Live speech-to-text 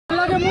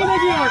लगे मुंह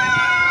लगी और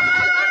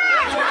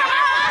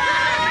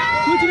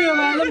कुछ नहीं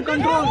होगा एकदम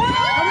कंट्रोल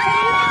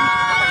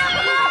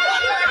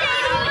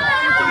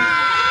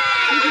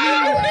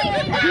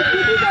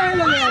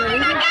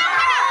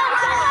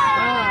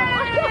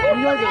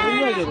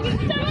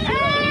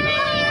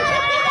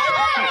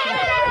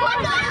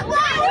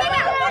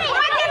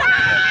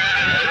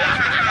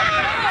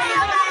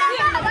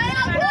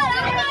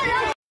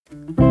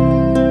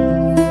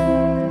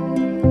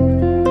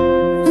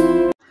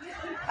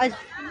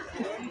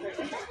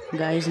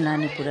गाइस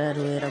नानी पुरा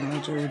रोएर म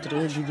चाहिँ उत्रे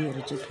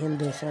दिदीहरु चाहिँ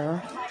खेल्दैछ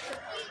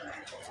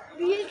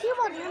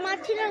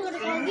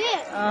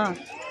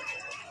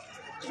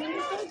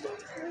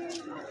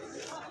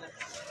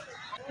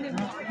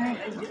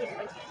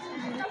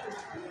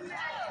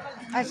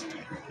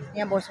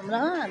यहाँ बसौँ ल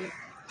हामी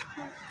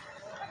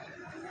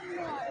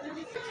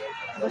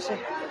बसौँ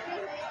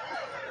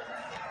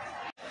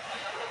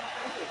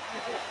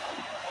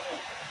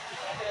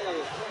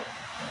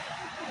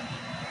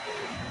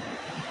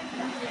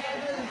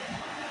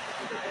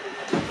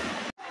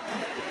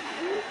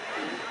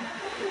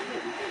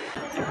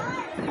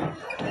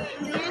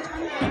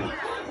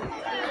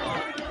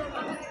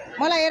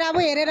मलाई हेर अब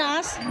हेरेर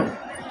हाँस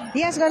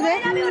यस गर्दै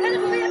यहाँ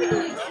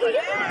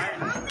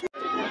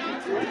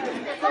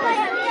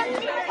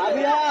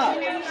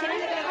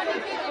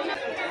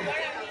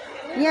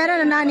हेर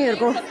न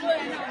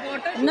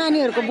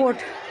नानीहरूको बोट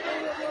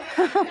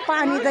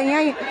पानी त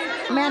यहीँ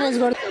म्यानेज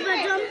गर्छ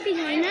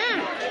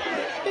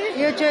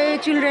यो चाहिँ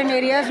चिल्ड्रेन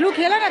एरिया लु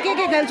खेल न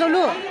के खेल्छौ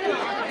लु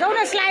जाऊ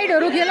न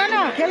स्लाइडहरू खेल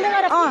न खेल्दै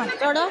गर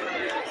चढ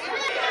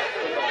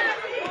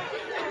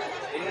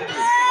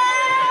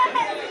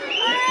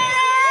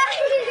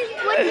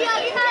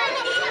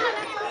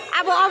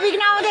अब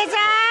अभिज्ञ आउँदैछ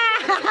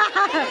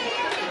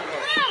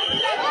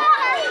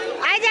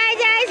आइज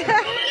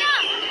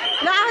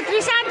ल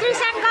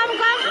त्रिशान कम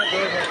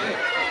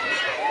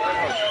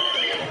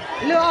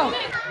लु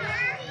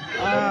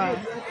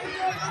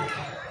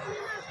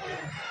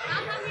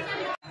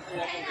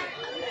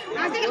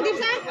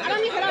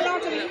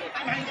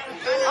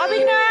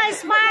अभिज्ञ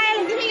स्माइल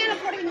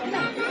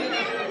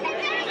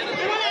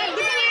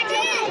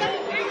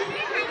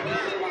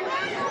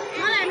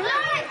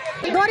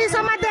दोरी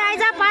समात्दै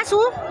आइज पासु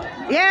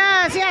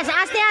यस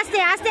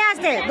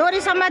आस्ते दोरी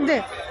समात्दै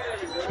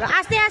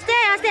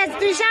आस्ते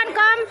त्रिशान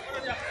कम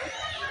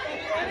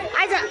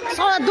आइज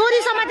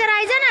दोरी समातेर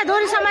आइज न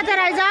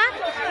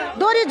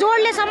दोरी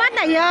जोडले समात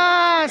न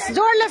यस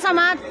जोडले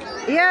समात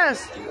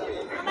यस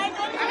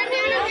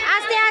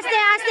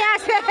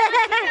आस्ते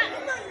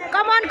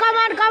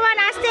कमन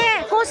आस्ते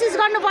कोसिस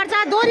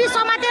गर्नुपर्छ दोरी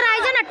समातेर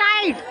आइज न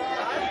टाइट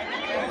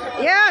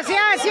यस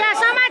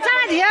समात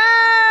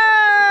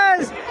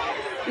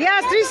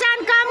यस त्रिशान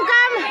कम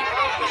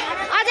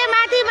अझै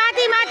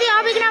माथि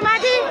अभिज्ञ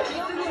माथि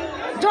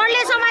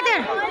जोडले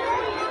समातेर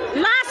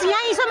लास्ट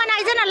यहीँसम्म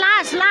आइज न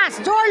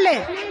लास्ट जोडले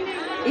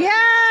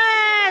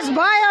यस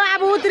भयो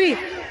अब उत्री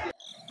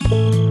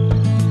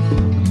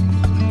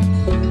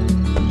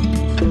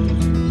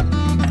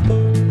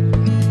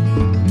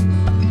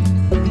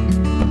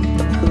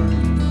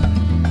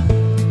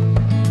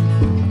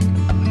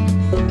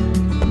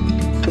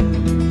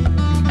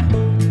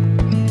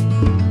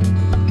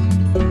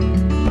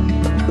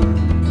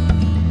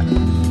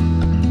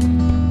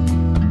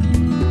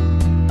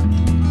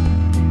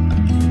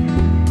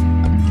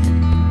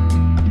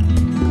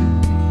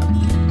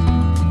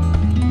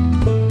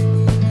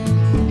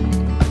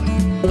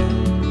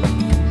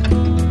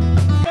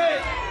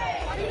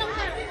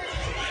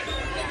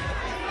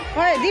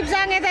दीप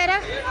जाने तेरा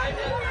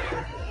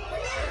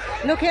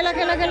लो खेला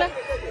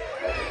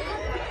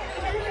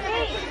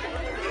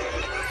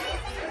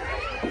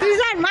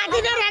त्रिशान माथि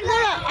नै राख्दो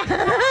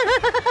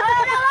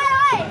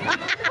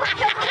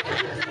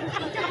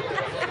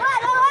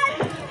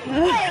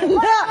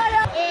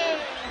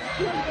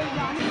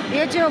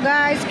यो चाहिँ हो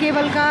गाइस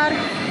केबल कार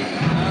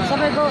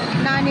सबैको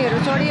नानीहरू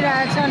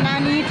चढिरहेछ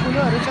नानी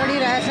ठुलोहरू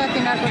चढिरहेछ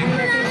तिनीहरूको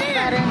रिलेटिभ्स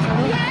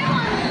प्यारेन्ट्सहरू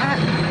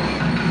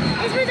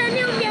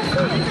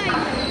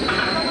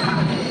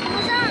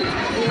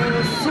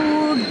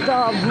Shoot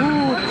the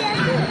boot.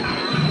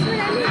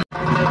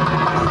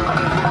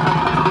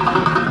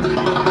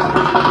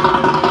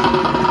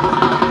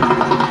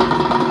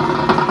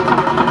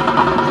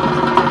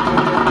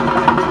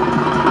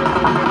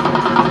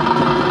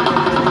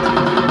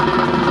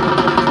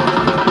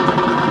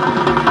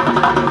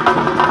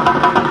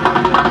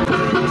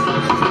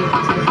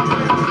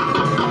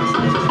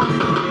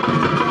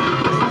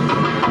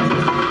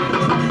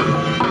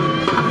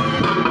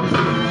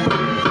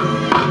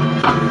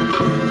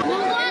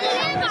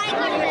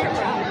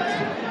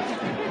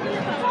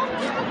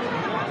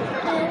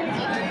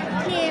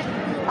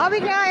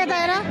 अभिज्ञ यता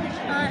हेर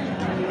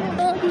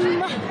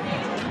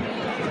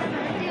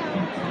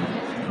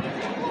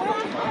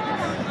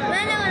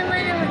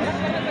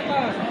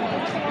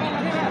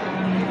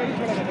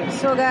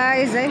सो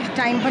गाइज है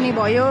टाइम पनि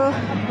भयो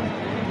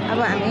अब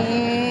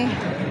हामी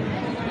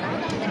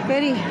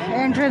फेरि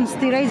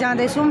एन्ट्रेन्सतिरै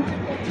जाँदैछौँ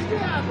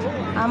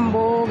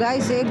आम्बो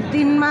गाइस एक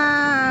दिनमा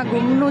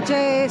घुम्नु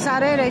चाहिँ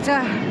साह्रै रहेछ।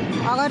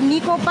 अगर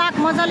निको पार्क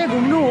मजाले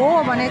घुम्नु हो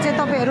भने चाहिँ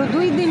तपाईहरु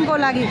 2 दिनको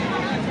लागि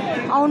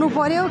आउनु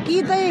पर्यो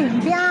कि चाहिँ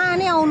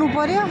बिहानै आउनु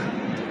पर्यो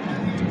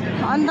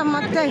अन्त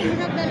मात्रै।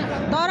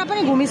 तर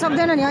पनि घुमि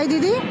सक्दैन नि है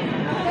दिदी।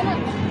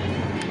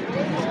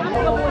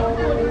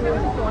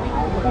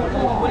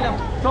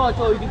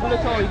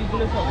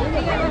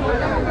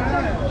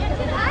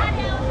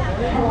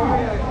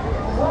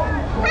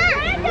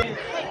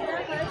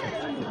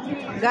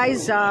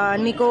 गाइस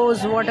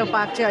निकोज वाटर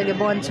पार्क चाहिँ अहिले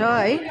बन्द छ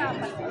है,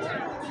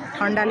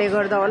 ठन्डाले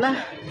गर्दा होला।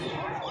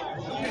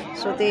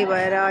 सो त्यही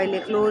भएर अहिले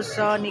क्लोज छ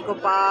निको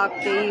पार्क,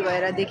 त्यही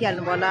भएर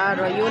देखिहाल्नु होला।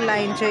 र यो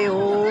लाइन चाहिँ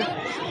हो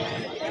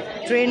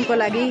ट्रेनको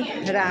लागि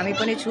र हामी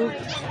पनि छु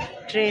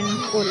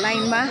ट्रेनको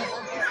लाइनमा।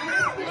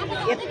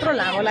 यत्रो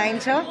लामो लाइन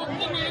छ।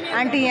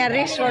 आन्टी यहाँ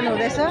रेस्ट गर्नु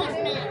हुँदैछ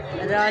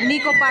र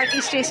निको पार्क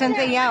स्टेसन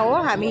चाहिँ यहाँ हो।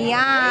 हामी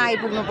यहाँ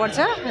आइपुग्नु पर्छ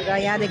र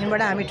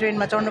यहाँदेखिबाट हामी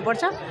ट्रेनमा चढ्नु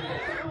पर्छ।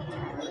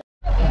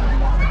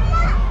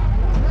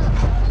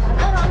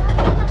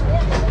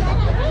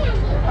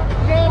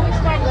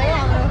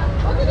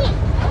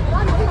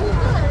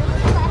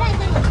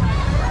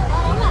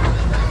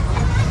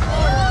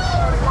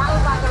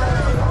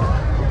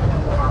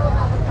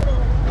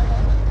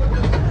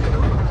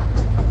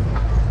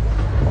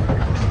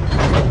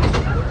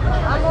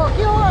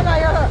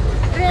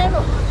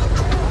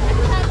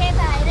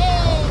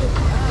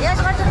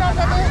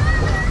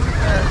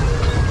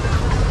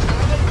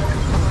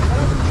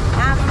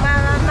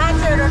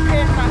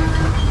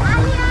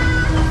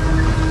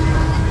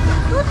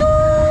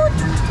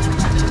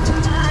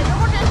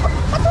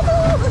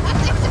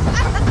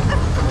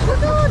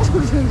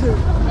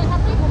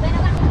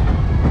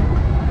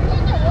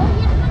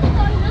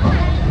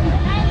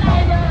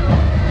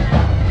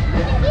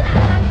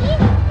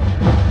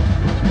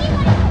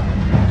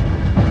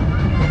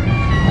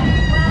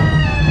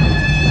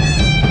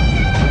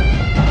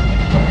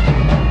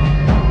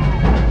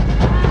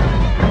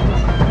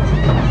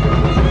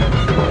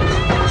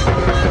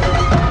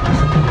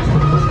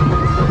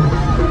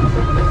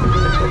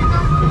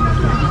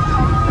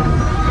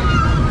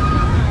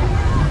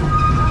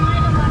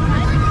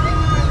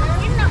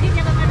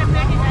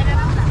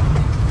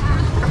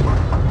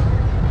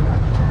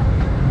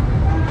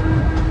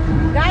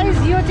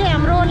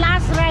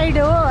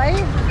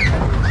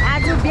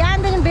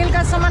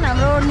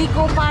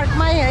 निको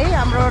पार्कमै है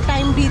हाम्रो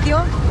टाइम बित्यो।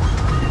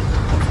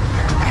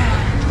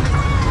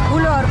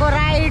 ठुलोहरुको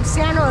राइड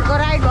सानोहरुको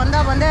राइड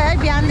भन्दा भन्दै है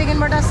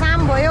बिहानदेखिबाट शाम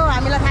भयो,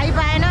 हामीलाई थाहै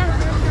पाएन।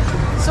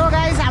 सो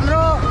गाइस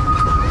हाम्रो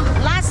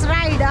लास्ट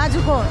राइड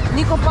आजको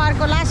निको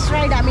पार्कको लास्ट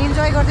राइड हामी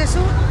इन्जोय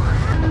गर्दैछौँ।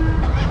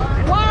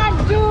 1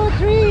 2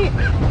 3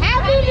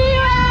 ह्यापी न्यू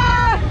इयर।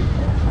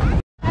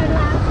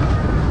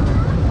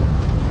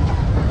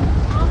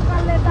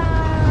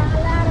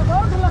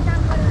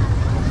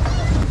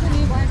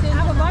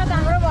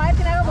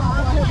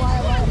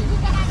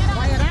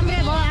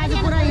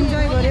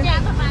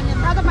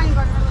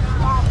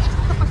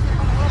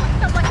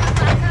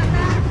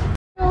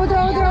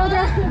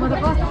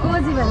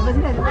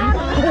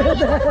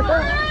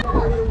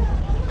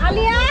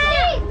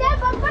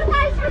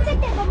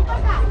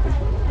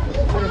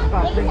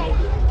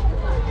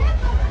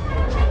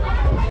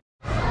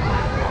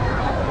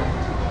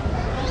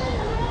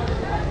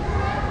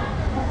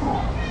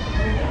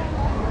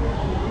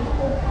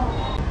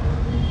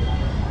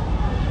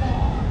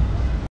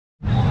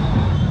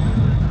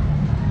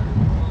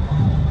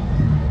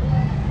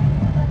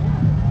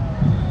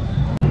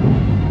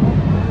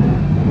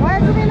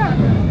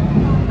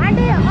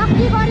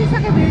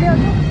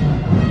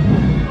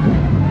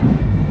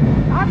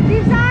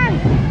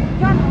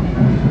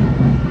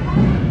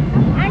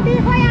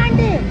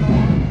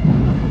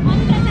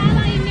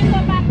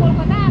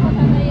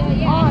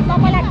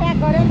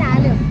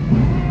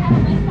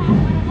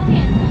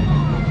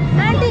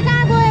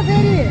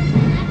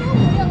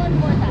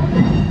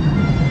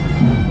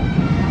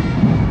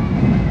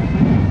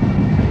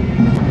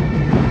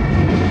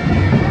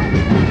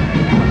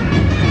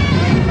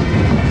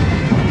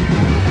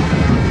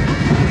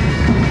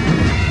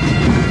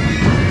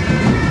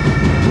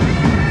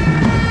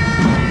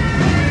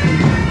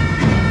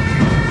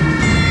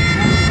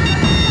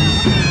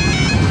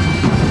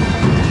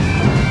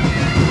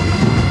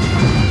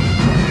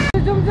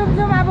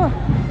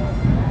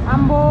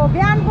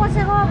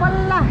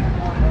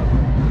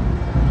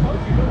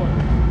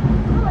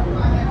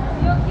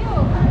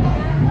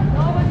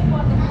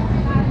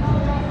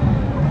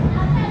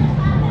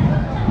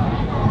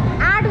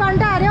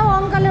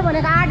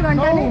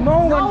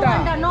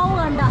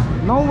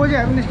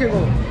 निस्केको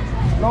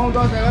 9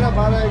 10 11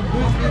 12 1 2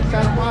 3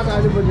 4 5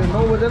 अहिले बज्यो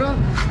 9 बजेर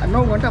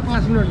 9 घण्टा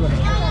 5 मिनट भयो।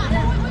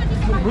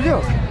 बुझ्यो?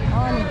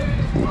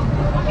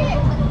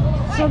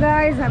 सो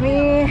गाइस हामी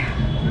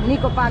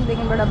निको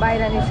पार्कदेखिबाट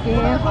बाहिर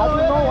निस्क्यौँ। आज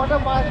 9 घण्टा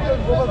 5 मिनट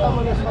गोबलता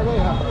मैले सधैँ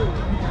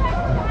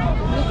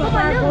निको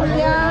पार्क हो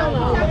गया।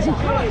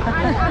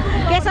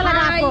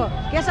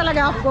 कैसा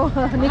लगा आपको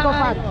निको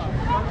पार्क?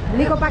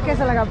 নিকো পার্ক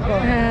कैसा लगा आपको?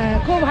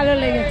 খুব ভালো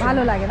লেগেছে।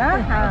 ভালো লাগে না?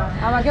 হ্যাঁ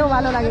আমাকেও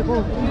ভালো লাগে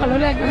খুব ভালো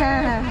লাগে। হ্যাঁ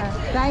হ্যাঁ হ্যাঁ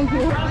थ्याङ्क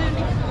यू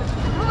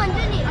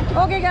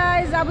ओके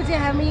गाइज अब चाहिँ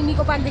हामी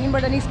निको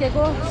पार्कदेखिबाट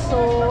निस्केको सो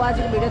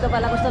आजको भिडियो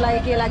तपाईँलाई कस्तो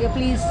लाग्यो के लाग्यो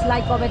please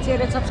like comment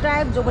share and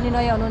subscribe जो पनि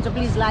नयाँ हुनुहुन्छ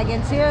please like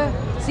and share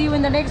C you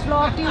in the next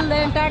vlog till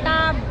then tata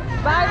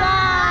bye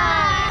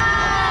by